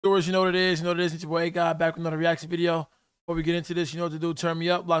Viewers, you know what it is. You know what it is. It's your boy God back with another reaction video. Before we get into this, you know what to do. Turn me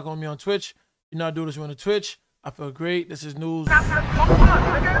up. Block on me on Twitch. You're not doing this on the Twitch. I feel great. This is news.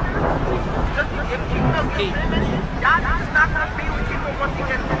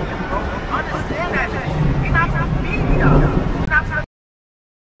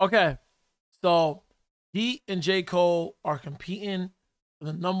 Okay, so Yeat and J. Cole are competing for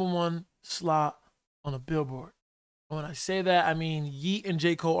the #1 slot on the Billboard. And when I say that, I mean Yeat and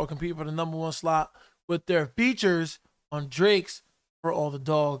J. Cole are competing for the #1 slot with their features on Drake's For All the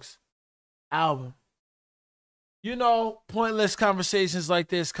Dogs album. You know, pointless conversations like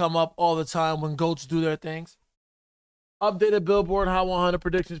this come up all the time when GOATs do their things. Updated Billboard Hot 100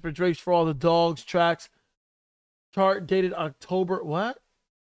 predictions for Drake's For All the Dogs tracks. Chart dated October, what?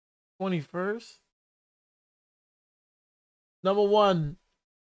 21st? #1,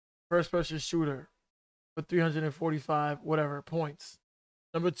 first person shooter with 345, whatever, points.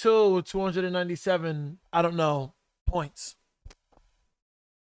 #2 with 297, I don't know, points.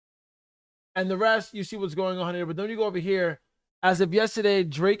 And the rest, you see what's going on here. But then you go over here, as of yesterday,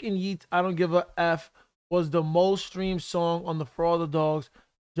 Drake and Yeat, I Don't Give a F, was the most streamed song on the For All the Dogs,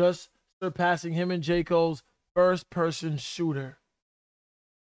 just surpassing him and J. Cole's first person shooter.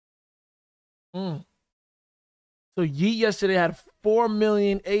 So Yeat yesterday had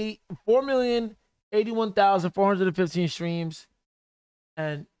 4,081,415 streams.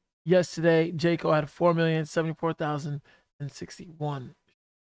 And yesterday, J. Cole had 4,074,061.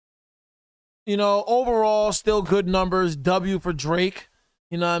 You know, overall, still good numbers. W for Drake,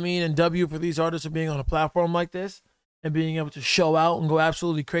 you know what I mean? And W for these artists for being on a platform like this and being able to show out and go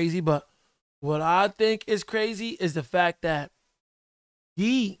absolutely crazy. But what I think is crazy is the fact that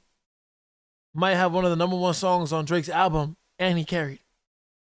he might have one of the #1 songs on Drake's album and he carried.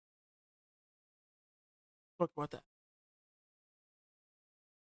 Talk about that.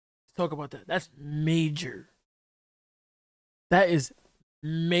 Let's talk about that. That's major. That is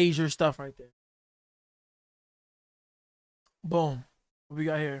major stuff right there. Boom. What we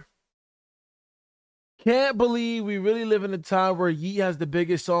got here? Can't believe we really live in a time where Yeat has the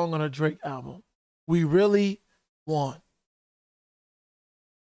biggest song on a Drake album. We really won.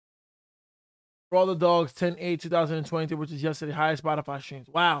 For All the Dogs, 10/8/2023, which is yesterday, highest Spotify streams.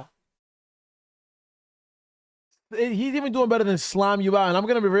 Wow. He's even doing better than Slime You Out. And I'm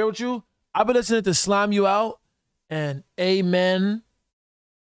going to be real with you. I've been listening to Slime You Out and Amen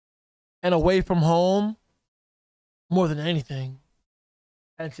and Away From Home more than anything.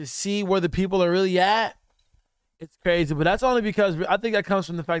 And to see where the people are really at, it's crazy. But that's only because I think that comes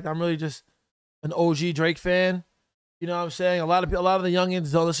from the fact that I'm really just an OG Drake fan. You know what I'm saying? A lot of the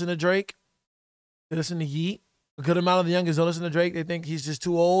youngins don't listen to Drake. They listen to Yeat. A good amount of the youngins don't listen to Drake. They think he's just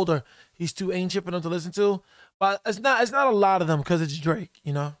too old or he's too ancient for them to listen to. But it's not a lot of them because it's Drake,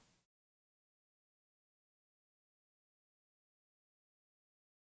 you know?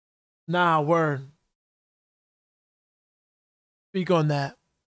 Nah, word. Speak on that.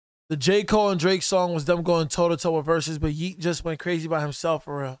 The J. Cole and Drake song was them going toe-to-toe with verses, but Yeat just went crazy by himself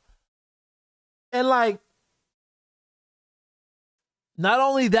for real. And like, not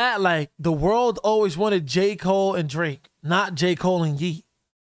only that, like, the world always wanted J. Cole and Drake, not J. Cole and Yeat.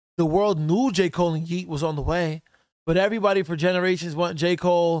 The world knew J. Cole and Yeat was on the way, but everybody for generations want J.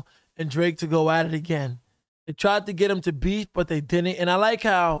 Cole and Drake to go at it again. They tried to get them to beef, but they didn't. And I like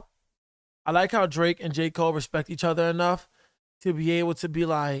how Drake and J. Cole respect each other enough to be able to be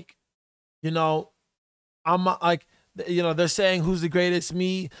like, you know, I'm like, you know, they're saying who's the greatest,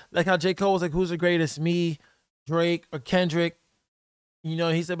 me. Like how J. Cole was like, who's the greatest, me, Drake, or Kendrick. You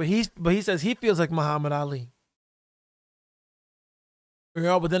know, he said, but he says he feels like Muhammad Ali. You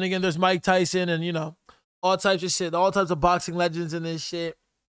know, but then again, there's Mike Tyson and, you know, all types of shit, all types of boxing legends in this shit.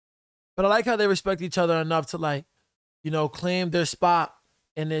 But I like how they respect each other enough to, like, you know, claim their spot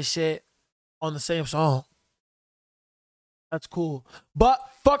in this shit on the same song. That's cool. But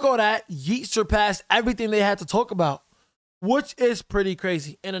fuck all that. Yeat surpassed everything they had to talk about, which is pretty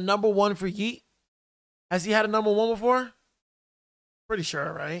crazy. And a #1 for Yeat. Has he had a #1 before? Pretty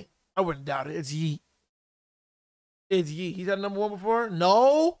sure, right? I wouldn't doubt it. It's Yeat. It's Yeat. He's had a #1 before?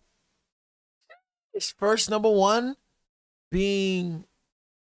 No. His first #1 being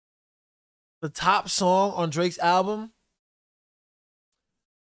the top song on Drake's album.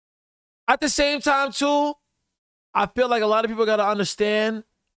 At the same time, too, I feel like a lot of people got to understand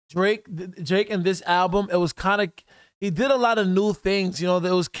Drake and this album. It was kind of, he did a lot of new things. You know,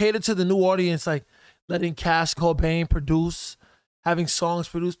 it was catered to the new audience, like letting Cash Cobain produce, having songs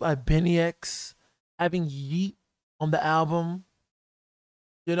produced by Benny X, having Yeat on the album.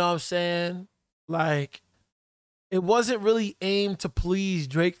 You know what I'm saying? Like, it wasn't really aimed to please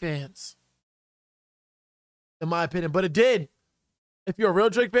Drake fans, in my opinion, but it did. If you're a real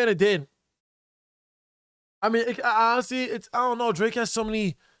Drake fan, it did. I mean, honestly, it's, I don't know. Drake has so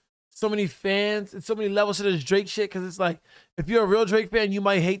many fans and so many levels to this Drake shit. Cause it's like, if you're a real Drake fan, you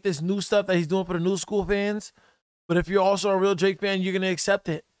might hate this new stuff that he's doing for the new school fans. But if you're also a real Drake fan, you're gonna accept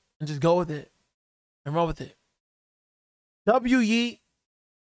it and just go with it and run with it. W Yeat,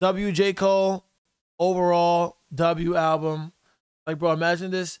 W J Cole, overall W album. Like, bro,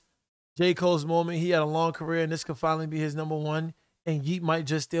 imagine this. J Cole's moment. He had a long career, and this could finally be his number one. And Yeat might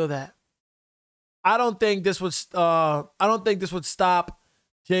just steal that. I don't think this would. I don't think this would stop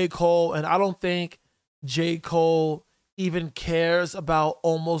J Cole, and I don't think J Cole even cares about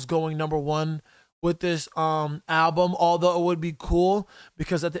almost going number one with this album. Although it would be cool,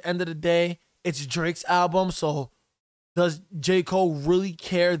 because at the end of the day, it's Drake's album. So does J Cole really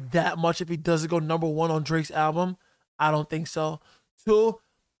care that much if he doesn't go number one on Drake's album? I don't think so. Two,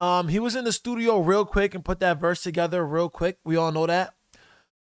 he was in the studio real quick and put that verse together real quick. We all know that.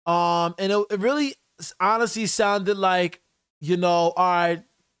 And it really honestly sounded like, you know, all right,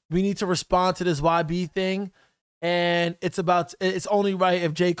 we need to respond to this YB thing, and it's only right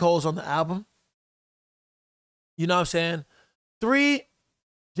if J. Cole's on the album. You know what I'm saying? 3,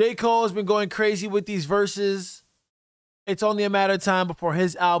 J. Cole has been going crazy with these verses. It's only a matter of time before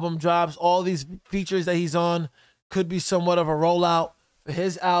his album drops. All these features that he's on could be somewhat of a rollout for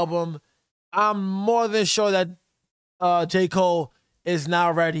his album. I'm more than sure that J. Cole is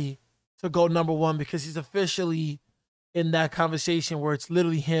now ready to go number one, because he's officially in that conversation where it's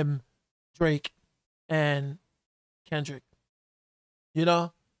literally him, Drake, and Kendrick. You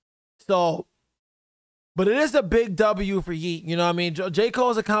know? So, but it is a big W for Yeat. You know what I mean? J.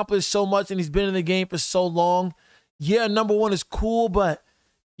 Cole's accomplished so much, and he's been in the game for so long. Yeah, number one is cool, but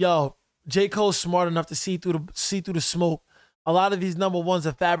yo, J. Cole's smart enough to see through the smoke. A lot of these number ones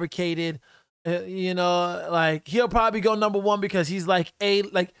are fabricated. You know, like, he'll probably go number one because he's like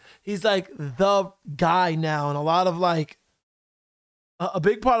he's like the guy now. And a lot of like a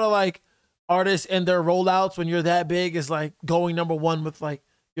big part of like artists and their rollouts when you're that big is like going number one with like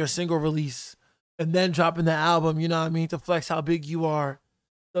your single release and then dropping the album, you know what I mean, to flex how big you are.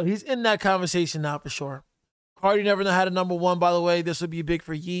 So he's in that conversation now for sure. Cardi never had a number one, by the way. This would be big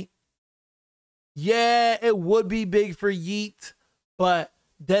for Yeat. Yeah, it would be big for Yeat, but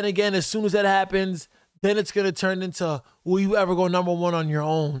then again, as soon as that happens, then it's going to turn into, will you ever go number one on your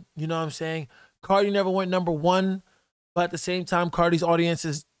own? You know what I'm saying? Cardi never went number one, but at the same time, Cardi's audience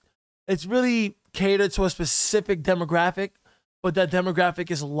it's really catered to a specific demographic, but that demographic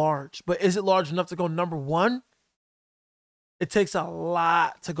is large. But is it large enough to go number one? It takes a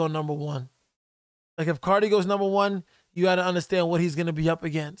lot to go number one. Like, if Cardi goes number one, you got to understand what he's going to be up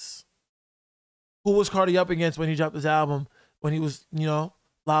against. Who was Cardi up against when he dropped his album, when he was, you know,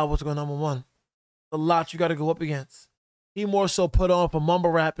 liable to go number one? A lot you got to go up against. He more so put on for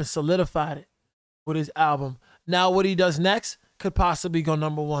mumble rap and solidified it with his album. Now what he does next could possibly go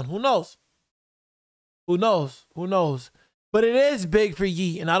number one. Who knows? Who knows? Who knows? But it is big for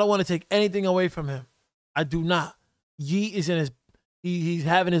Yeat, and I don't want to take anything away from him. I do not. Yeat is in his, he's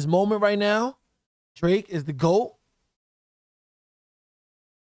having his moment right now. Drake is the GOAT.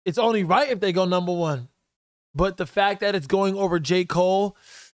 It's only right if they go number one. But the fact that it's going over J. Cole,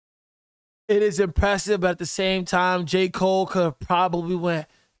 it is impressive. But at the same time, J. Cole could have probably went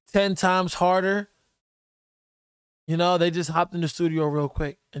 10 times harder. You know, they just hopped in the studio real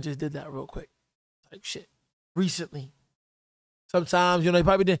quick and just did that real quick. Type shit. Recently. Sometimes, you know, they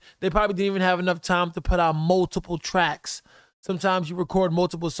probably didn't even have enough time to put out multiple tracks. Sometimes you record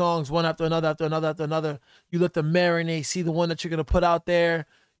multiple songs, one after another, after another, after another. You let them marinate, see the one that you're going to put out there.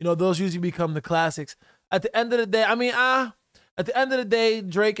 You know, those usually become the classics. At the end of the day, I mean, at the end of the day,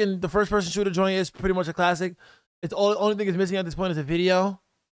 Drake and the First Person Shooter joint is pretty much a classic. It's only thing is missing at this point is a video.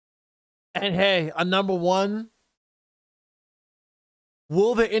 And hey, a number one.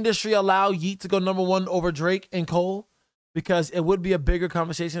 Will the industry allow Yeat to go number one over Drake and Cole? Because it would be a bigger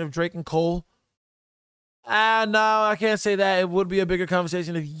conversation if Drake and Cole. No, I can't say that. It would be a bigger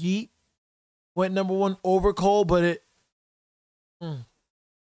conversation if Yeat went number one over Cole, but it.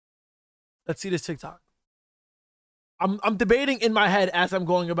 Let's see this TikTok. I'm debating in my head as I'm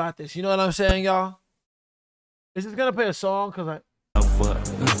going about this. You know what I'm saying, y'all? Is this gonna play a song? Cause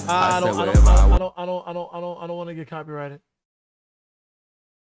I don't want to get copyrighted.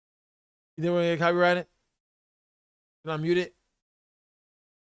 You didn't want to get copyrighted? Can I mute it?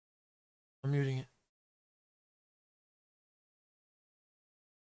 I'm muting it.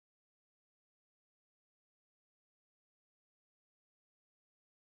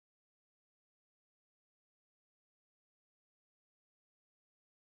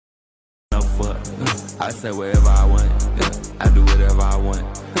 fuck. I say wherever I want. I do whatever I want.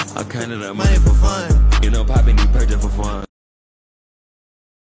 I'm counting up money for fun. You know, popping these purchase for fun.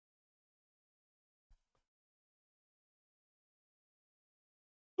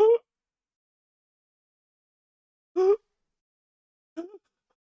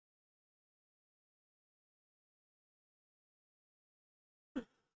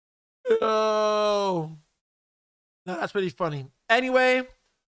 Oh, no, that's pretty funny. Anyway,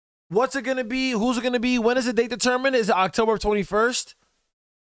 what's it gonna be? Who's it gonna be? When is the date determined? Is it October 21st?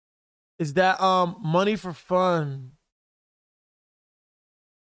 Is that money for fun?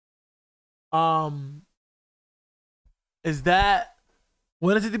 Is that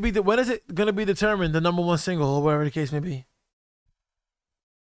when is it gonna be determined? The #1 single, or whatever the case may be.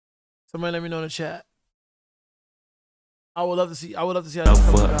 Somebody let me know in the chat. I would love to see. How this comes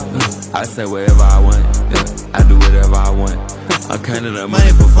out. I say wherever I want. I do whatever I want. I'm counting up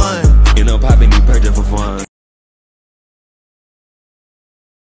money for fun. You know, popping these purchase for fun.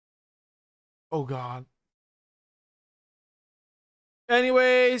 Oh God.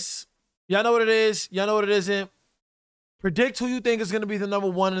 Anyways, y'all know what it is. Y'all know what it isn't. Predict who you think is gonna be the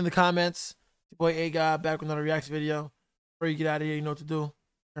 #1 in the comments. Your boy A God back with another reaction video. Before you get out of here, you know what to do.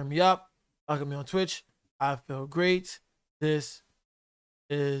 Turn me up. Look at me on Twitch. I feel great. This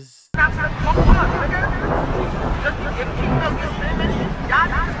is Understand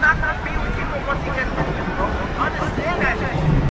that.